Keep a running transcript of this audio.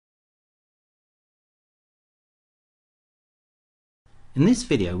In this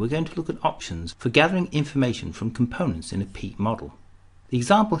video we're going to look at options for gathering information from components in a peak model. The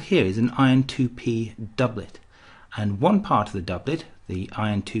example here is an iron 2p doublet, and one part of the doublet, the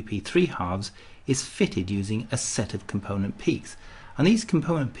iron 2p 3/2, is fitted using a set of component peaks, and these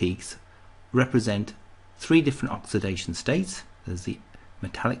component peaks represent three different oxidation states. There's the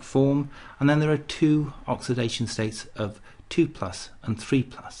metallic form, and then there are two oxidation states of 2+ and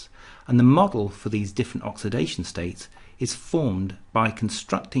 3+, and the model for these different oxidation states is formed by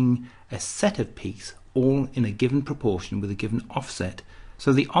constructing a set of peaks all in a given proportion with a given offset,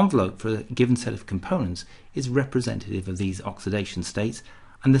 so the envelope for a given set of components is representative of these oxidation states,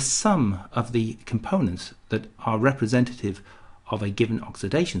 and the sum of the components that are representative of a given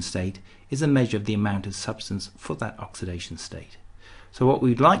oxidation state is a measure of the amount of substance for that oxidation state. So what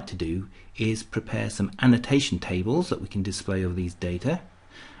we'd like to do is prepare some annotation tables that we can display over these data,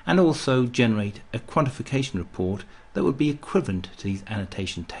 and also generate a quantification report that would be equivalent to these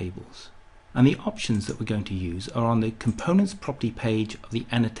annotation tables. And the options that we're going to use are on the Components Property page of the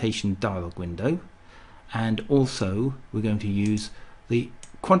Annotation dialog window, and also we're going to use the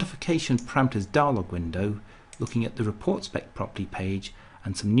Quantification Parameters dialog window, looking at the Report Spec property page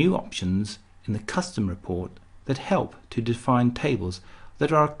and some new options in the Custom report that help to define tables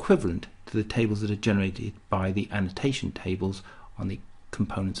that are equivalent to the tables that are generated by the annotation tables on the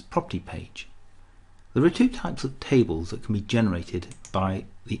Components Property page. There are two types of tables that can be generated by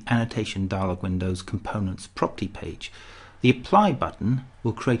the Annotation dialog window's Components Property page. The Apply button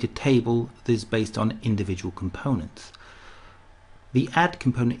will create a table that is based on individual components. The Add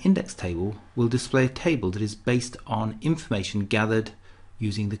Component Index table will display a table that is based on information gathered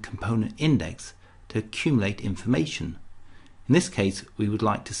using the component index to accumulate information. In this case, we would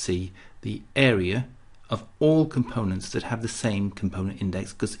like to see the area of all components that have the same component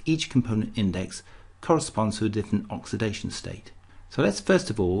index, because each component index corresponds to a different oxidation state. So let's first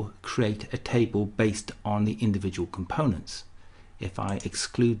of all create a table based on the individual components. If I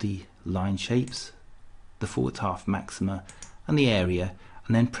exclude the line shapes, the ⅛ maxima and the area,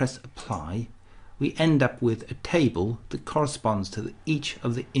 and then press Apply, we end up with a table that corresponds to each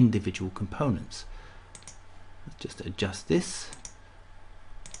of the individual components. Let's just adjust this.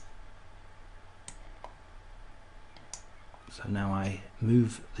 So now I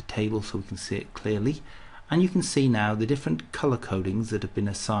move the table so we can see it clearly, and you can see now the different color codings that have been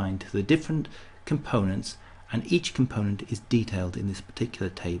assigned to the different components, and each component is detailed in this particular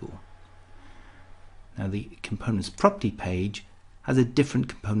table. Now the Components Property page has a different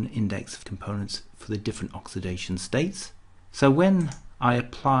component index of components for the different oxidation states. So when I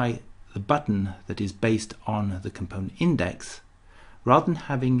apply the button that is based on the component index, rather than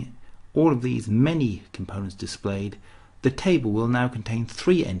having all of these many components displayed, the table will now contain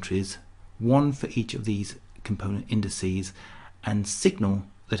 3 entries, one for each of these component indices, and signal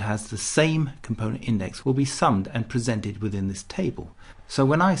that has the same component index will be summed and presented within this table. So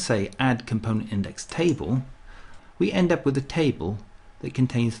when I say Add Component Index Table, we end up with a table that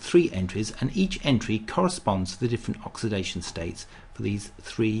contains 3 entries, and each entry corresponds to the different oxidation states for these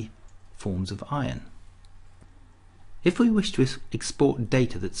 3 forms of iron. If we wish to export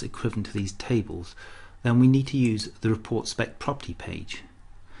data that's equivalent to these tables, then we need to use the Report Spec property page.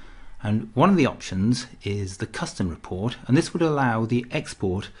 And one of the options is the custom report, and this would allow the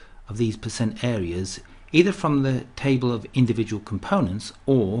export of these percent areas either from the table of individual components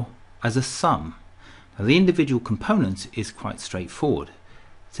or as a sum. Now the individual components is quite straightforward.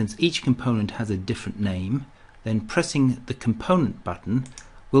 Since each component has a different name, then pressing the component button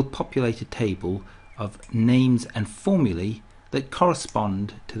will populate a table of names and formulae that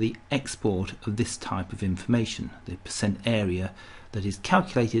correspond to the export of this type of information. The percent area that is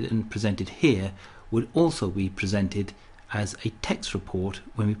calculated and presented here would also be presented as a text report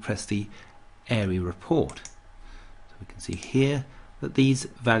when we press the area report. So we can see here that these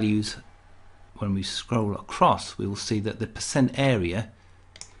values, when we scroll across, we will see that the percent area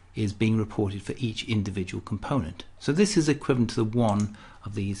is being reported for each individual component. So this is equivalent to the one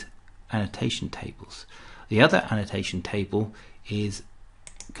of these annotation tables. The other annotation table is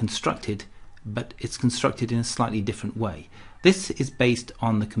constructed, but it's constructed in a slightly different way. This is based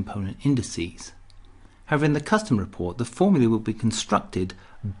on the component indices. However, in the custom report, the formula will be constructed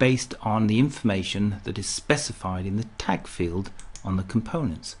based on the information that is specified in the tag field on the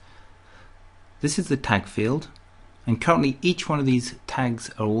components. This is the tag field, and currently each one of these tags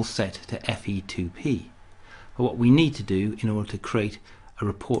are all set to FE2P. But what we need to do in order to create a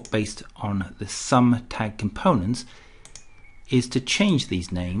report based on the sum tag components is to change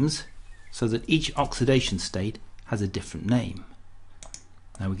these names so that each oxidation state has a different name.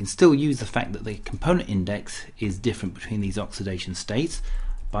 Now we can still use the fact that the component index is different between these oxidation states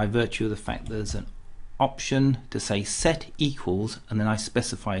by virtue of the fact that there's an option to say set equals, and then I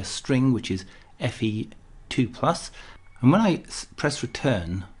specify a string which is FE2+, and when I press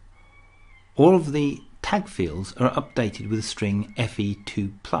return, all of the tag fields are updated with the string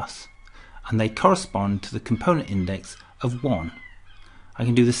FE2+, and they correspond to the component index of 1. I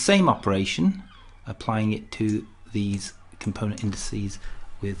can do the same operation, applying it to these component indices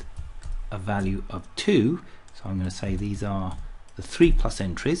with a value of 2. So I'm going to say these are the 3+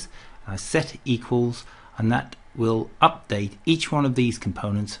 entries. I set equals, and that will update each one of these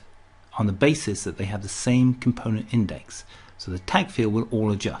components on the basis that they have the same component index. So the tag field will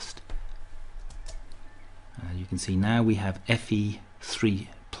all adjust. You can see now we have FE3+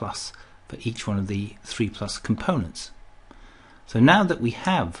 for each one of the 3+ components. So now that we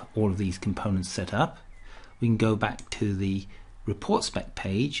have all of these components set up, we can go back to the Report Spec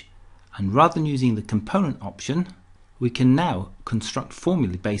page, and rather than using the component option, we can now construct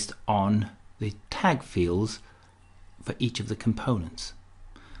formulae based on the tag fields for each of the components.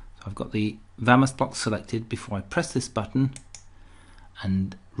 So I've got the VAMOS block selected before I press this button,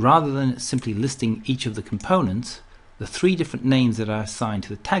 and rather than simply listing each of the components, the 3 different names that are assigned to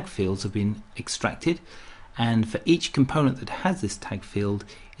the tag fields have been extracted, and for each component that has this tag field,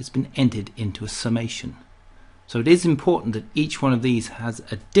 it's been entered into a summation. So it is important that each one of these has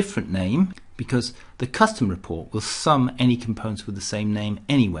a different name, because the custom report will sum any components with the same name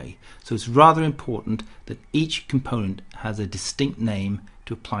anyway. So it's rather important that each component has a distinct name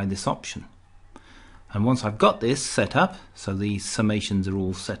to apply this option. And once I've got this set up, so these summations are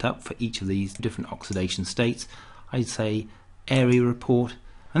all set up for each of these different oxidation states, I'd say area report,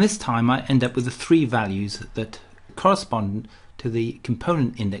 and this time I end up with the 3 values that correspond to the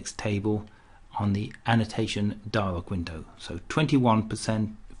component index table on the annotation dialog window. So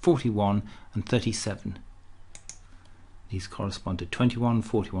 21%, 41 and 37. These correspond to 21,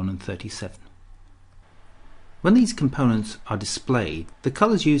 41 and 37. When these components are displayed, the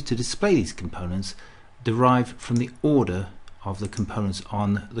colors used to display these components derive from the order of the components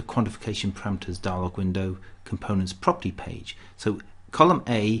on the quantification parameters dialog window components property page. So column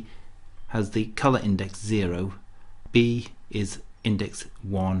A has the color index 0, B is index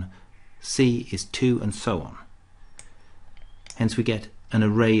 1, C is 2, and so on. Hence we get an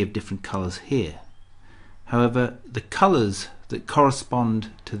array of different colors here. However, the colors that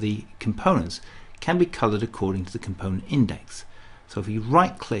correspond to the components can be colored according to the component index. So if you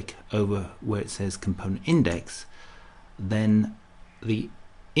right click over where it says component index, then the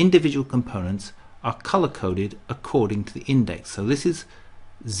individual components are color coded according to the index. So this is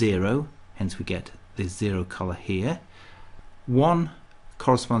 0, hence we get this 0 color here. 1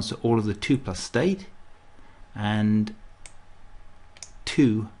 corresponds to all of the 2+ state, and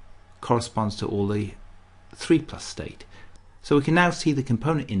 2 corresponds to all the 3+ state. So we can now see the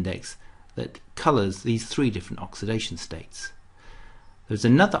component index that colors these 3 different oxidation states. There's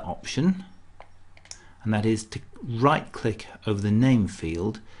another option, and that is to right click over the name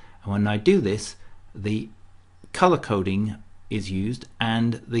field, and when I do this, the color coding is used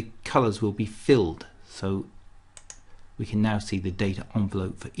and the colors will be filled. So we can now see the data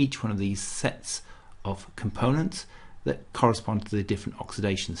envelope for each one of these sets of components that correspond to the different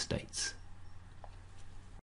oxidation states.